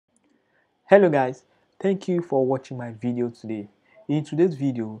Hello guys, thank you for watching my video today. In today's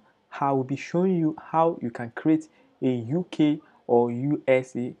video, I will be showing you how you can create a UK or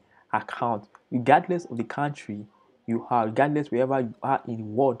USA account regardless of the country you are, regardless wherever you are in the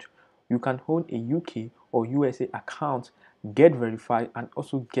world. You can own a UK or USA account, get verified and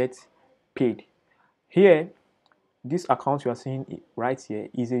also get paid. Here, this account you are seeing right here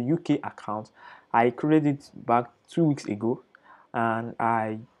is a UK account. I created it back 2 weeks ago and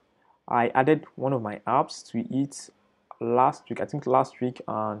I added one of my apps to it last week, I think last week,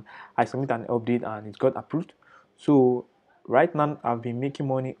 and I submitted an update and it got approved. So right now I've been making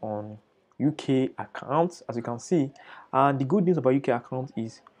money on UK accounts, as you can see. And the good news about UK accounts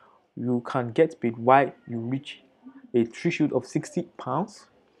is you can get paid while you reach a threshold of £60.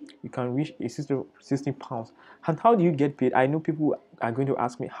 You can reach a £60. And how do you get paid? I know people are going to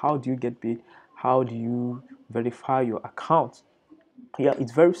ask me, how do you get paid? How do you verify your account? Yeah,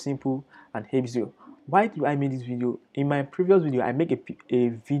 it's very simple and easy. Why do I make this video? In my previous video I make a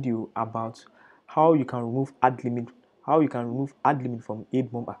video about how you can remove Adlimit from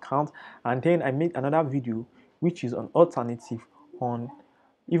Admob account, and then I made another video which is an alternative on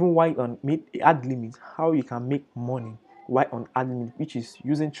even why on Adlimit, how you can make money why on Adlimit, which is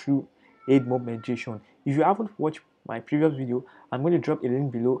using through Admob mediation. If you haven't watched my previous video, I'm going to drop a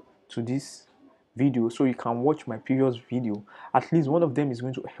link below to this video so you can watch my previous video. At least one of them is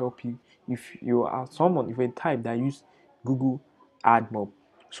going to help you if you are someone, if you're a type that use Google Admob.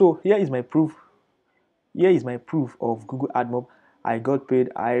 So here is my proof of Google Admob. I got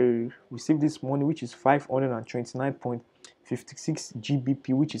paid. I received this money, which is 529.56 GBP,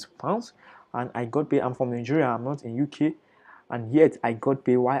 which is pounds, and I got paid. I'm from Nigeria, I'm not in UK, and yet I got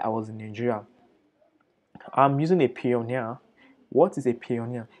paid while I was in Nigeria. I'm using a Pioneer. What is a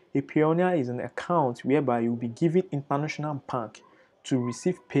Pioneer? A Pioneer is an account whereby you'll be given international bank to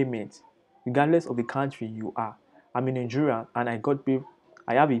receive payment regardless of the country you are. I'm in Nigeria and I got paid.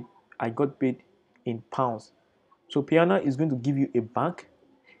 I got paid in pounds. So Pioneer is going to give you a bank,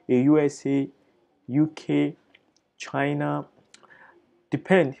 a USA, UK, China,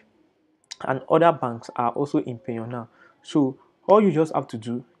 depend, and other banks are also in Pioneer. So all you just have to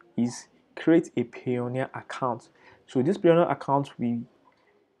do is create a Pioneer account. So this Pioneer account will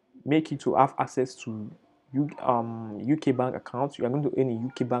make you to have access to UK bank accounts. You are going to earn a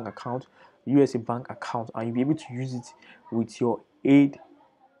UK bank account, USA bank account, and you'll be able to use it with your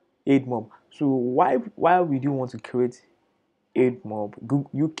Admob. So why would you want to create Admob,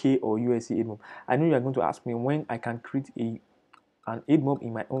 UK or USA Admob? I know you are going to ask me when I can create an Admob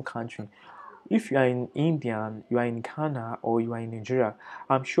in my own country. If you are in India, you are in Ghana, or you are in Nigeria,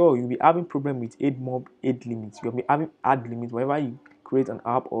 I'm sure you'll be having problem with Admob Adlimit. You'll be having Adlimit whenever you create an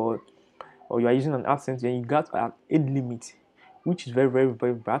app or you are using an Adsense, then you got an Adlimit, which is very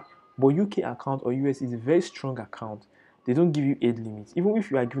bad. But UK account or US is a very strong account. They don't give you Adlimit. Even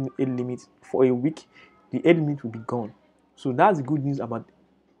if you are given Adlimit for a week, the Adlimit will be gone. So that's the good news about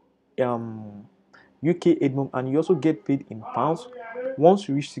UK Admob, and you also get paid in pounds. Once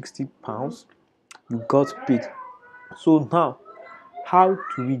you reach £60, you got paid. So now, how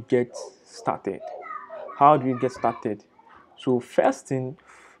do we get started? How do we get started? So first thing,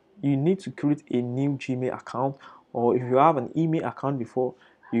 you need to create a new Gmail account, or if you have an email account before,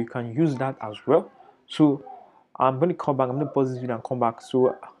 you can use that as well. So I'm going to come back. I'm going to pause this video and come back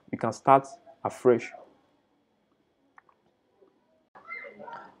so we can start afresh.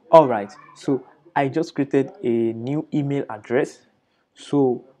 All right, so I just created a new email address.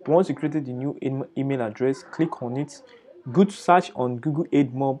 So once you created the new email address, click on it, go to search on Google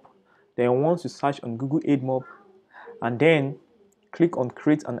Admob. Then once you search on Google Admob, and then click on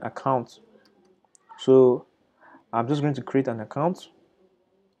create an account. So I'm just going to create an account.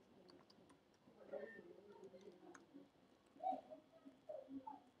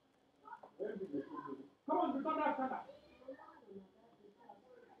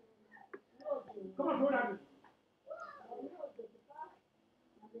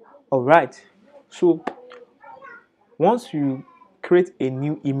 All right, so once you create a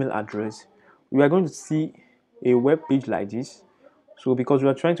new email address, we are going to see a web page like this. So because we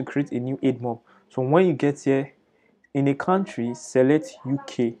are trying to create a new Admob, so when you get here in a country, select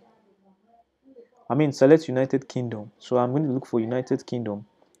UK. Select United Kingdom. So I'm going to look for United Kingdom.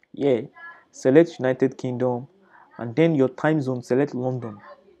 Yeah, select United Kingdom, and then your time zone, select London.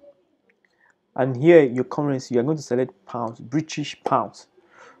 And here your currency, you're going to select pounds, British pounds.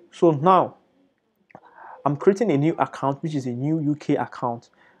 So now I'm creating a new account, which is a new UK account.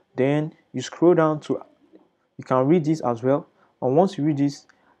 Then you scroll down to, you can read this as well. And once you read this,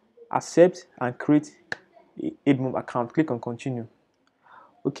 accept and create Admob account. Click on continue.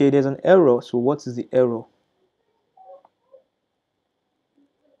 Okay, there's an error. So what is the error?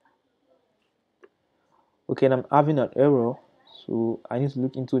 Okay, and I'm having an error, so I need to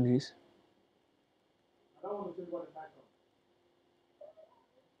look into this.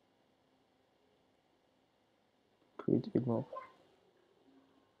 Create Admob.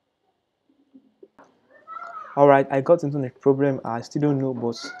 All right, I got into the problem. I still don't know,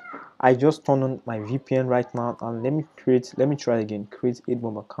 but I just turned on my VPN right now, and let me try again. Create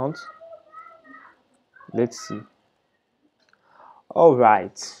Admob account. Let's see. All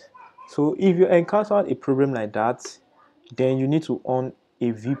right. So if you encounter a problem like that, then you need to on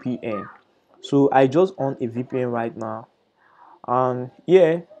a VPN. So I just on a VPN right now, and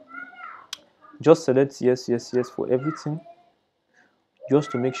yeah, just select yes, yes, yes for everything,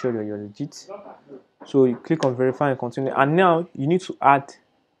 just to make sure that you're legit. So you click on verify and continue, and now you need to add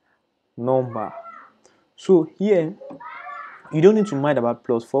number. So here you don't need to mind about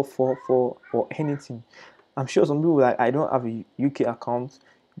plus 444 or anything. I'm sure some people like, I don't have a UK account.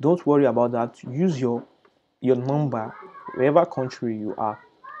 Don't worry about that. Use your number wherever country you are.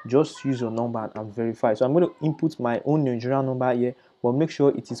 Just use your number and verify. So I'm going to input my own Nigerian number here, but make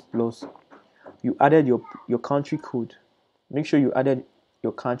sure it is plus. You added your country code. Make sure you added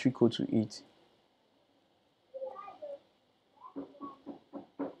your country code to it.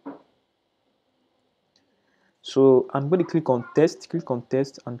 So I'm going to click on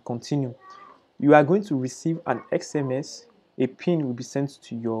test and continue. You are going to receive an SMS. A pin will be sent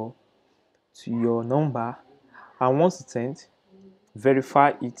to your number, and once it's sent,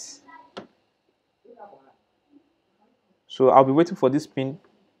 verify it. So I'll be waiting for this pin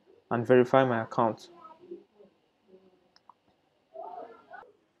and verify my account.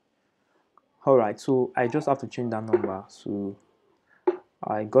 All right, so I just have to change that number. So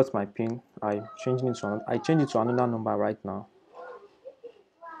I got my pin. I changed it to another number right now.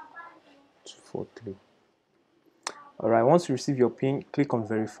 243. All right, once you receive your pin, click on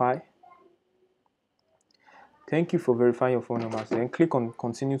verify. Thank you for verifying your phone number. Then click on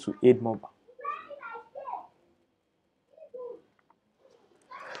continue to Admob.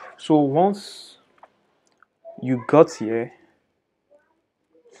 So once you got here,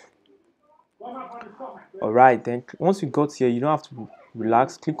 all right, then once you got here, you don't have to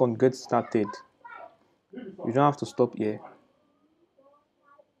relax. Click on get started. You don't have to stop here.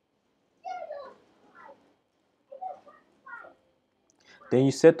 Then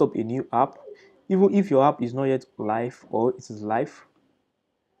you set up a new app. Even if your app is not yet live or it is live,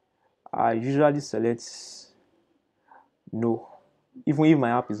 I usually select no. Even if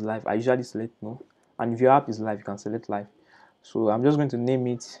my app is live, I usually select no. And if your app is live, you can select live. So I'm just going to name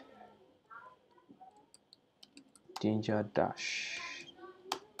it Danger Dash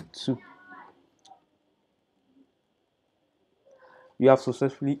 2. You have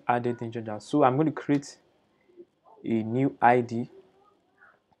successfully added Danger Dash. So I'm going to create a new ID.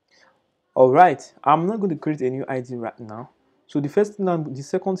 Alright, I'm not going to create a new ID right now. So the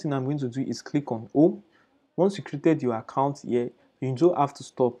second thing I'm going to do is click on home. Once you created your account here, you don't have to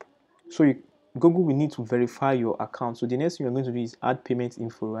stop. So Google will need to verify your account. So the next thing you're going to do is add payment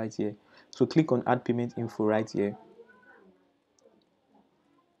info right here. So click on add payment info right here.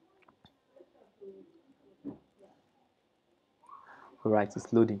 Alright,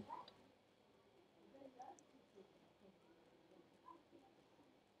 it's loading.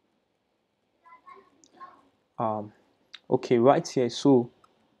 Okay, right here. So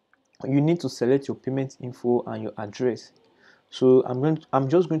you need to select your payment info and your address. So I'm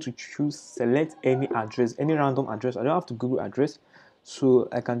just going to choose select any address, any random address. I don't have to Google address, so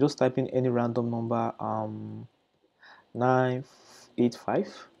I can just type in any random number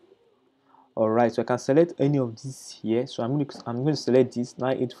 985. All right, so I can select any of these here. So I'm going to select this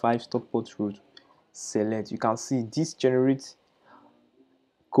 985 Stockport Road. Select. You can see this generates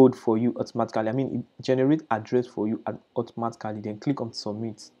code for you automatically. I mean, it generates address for you automatically. Then click on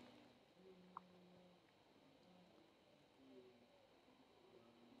submit.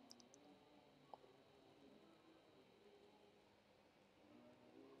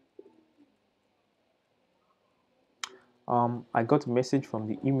 I got a message from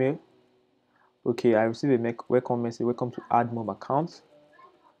the email. Okay, I received a welcome message. Welcome to Admob account.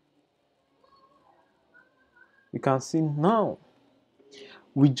 You can see now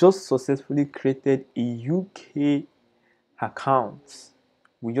we just successfully created a UK account.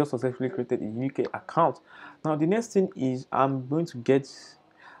 We just successfully created a UK account. Now the next thing is I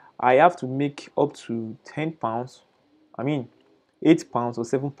have to make up to £10. I mean £8 or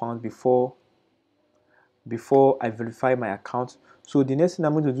 £7 before I verify my account. So the next thing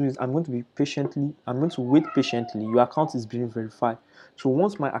I'm going to do is I'm going to wait patiently. Your account is being verified. So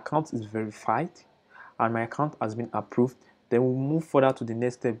once my account is verified and my account has been approved, then we'll move further to the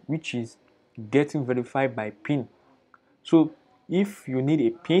next step, which is getting verified by PIN. So if you need a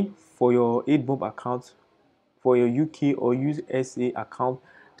PIN for your Admob account, for your UK or USA account,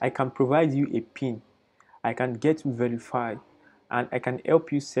 I can provide you a PIN. I can get you verified and I can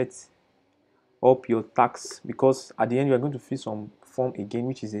help you set up your tax, because at the end you are going to fill some form again,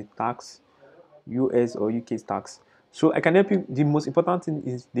 which is a tax, US or UK tax. So I can help you. The most important thing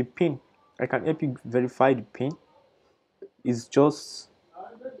is the PIN. I can help you verify the PIN. It's just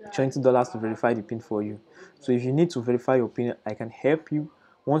 $20 to verify the PIN for you. So if you need to verify your PIN, I can help you.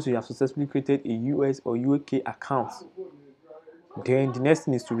 Once you have successfully created a US or UK account, then the next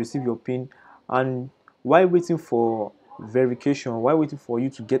thing is to receive your PIN. And while waiting for verification, while waiting for you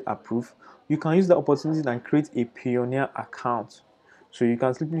to get approved, you can use the opportunity and create a Pioneer account. So you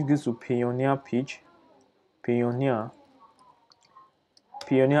can simply go to Pioneer page, Pioneer,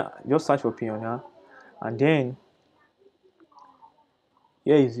 just search for Pioneer, and then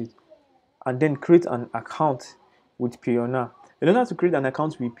here is it, and then create an account with Pioneer. In order to create an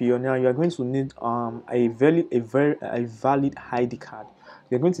account with Pioneer, you are going to need a valid ID card.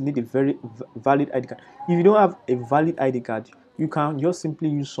 You're going to need a very valid ID card. If you don't have a valid ID card, you can just simply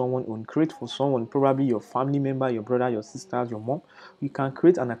use someone own. Create for someone, probably your family member, your brother, your sisters, your mom. You can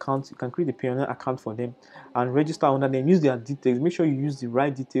create an account. You can create a Pioneer account for them and register under them. Use their details. Make sure you use the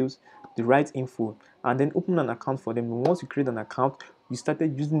right details, the right info, and then open an account for them. And once you create an account, you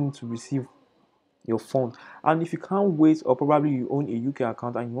started using it to receive your phone. And if you can't wait, or probably you own a UK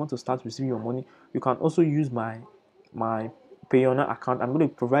account and you want to start receiving your money, you can also use my Payoneer account. I'm going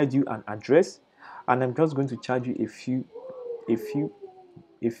to provide you an address and I'm just going to charge you a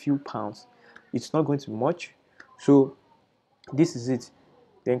few pounds. It's not going to be much. So this is it.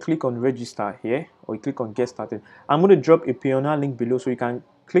 Then click on register here, or you click on get started. I'm going to drop a Payoneer link below so you can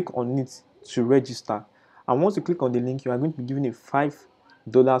click on it to register. And once you click on the link, you are going to be given a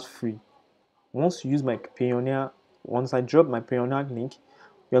 $5 free. Once you use my Payoneer, once I drop my Payoneer link,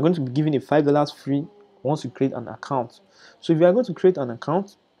 you are going to be given a $5 free once you create an account. So if you are going to create an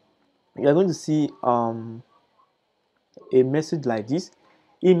account, you are going to see a message like this.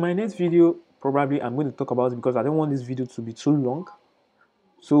 In my next video, probably I'm going to talk about it because I don't want this video to be too long.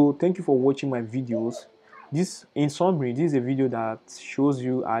 So thank you for watching my videos. This, in summary, this is a video that shows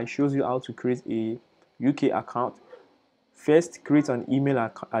you how to create a UK account. First, create an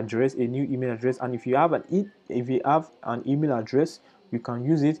email address, a new email address, and if you have an email address, you can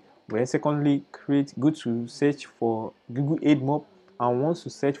use it. Then secondly, go to search for Google Admob, and once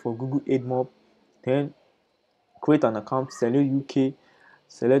you search for Google Admob, then create an account, select UK,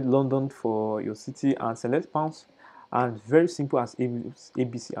 select London for your city, and select pounds. And very simple as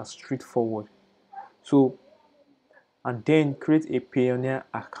ABC, as straightforward. So, and then create a Payoneer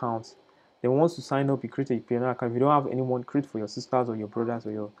account. Then once you sign up, you create a Payoneer account. If you don't have anyone, create for your sisters or your brothers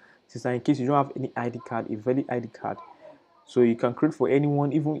or your sister, in case you don't have any ID card, a valid ID card. So you can create for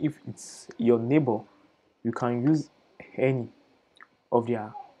anyone, even if it's your neighbor. You can use any of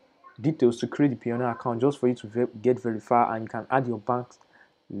their details to create the Payoneer account just for you to get verified, and you can add your banks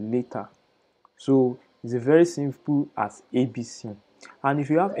later. So it's a very simple as ABC. And if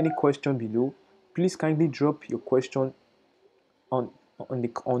you have any question below, please kindly drop your question on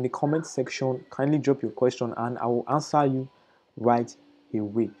the comment section. Kindly drop your question and I will answer you right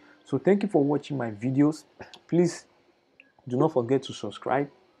away. So thank you for watching my videos. Please do not forget to subscribe,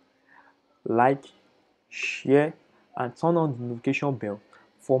 like, share, and turn on the notification bell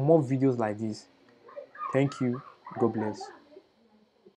for more videos like this. Thank you. God bless.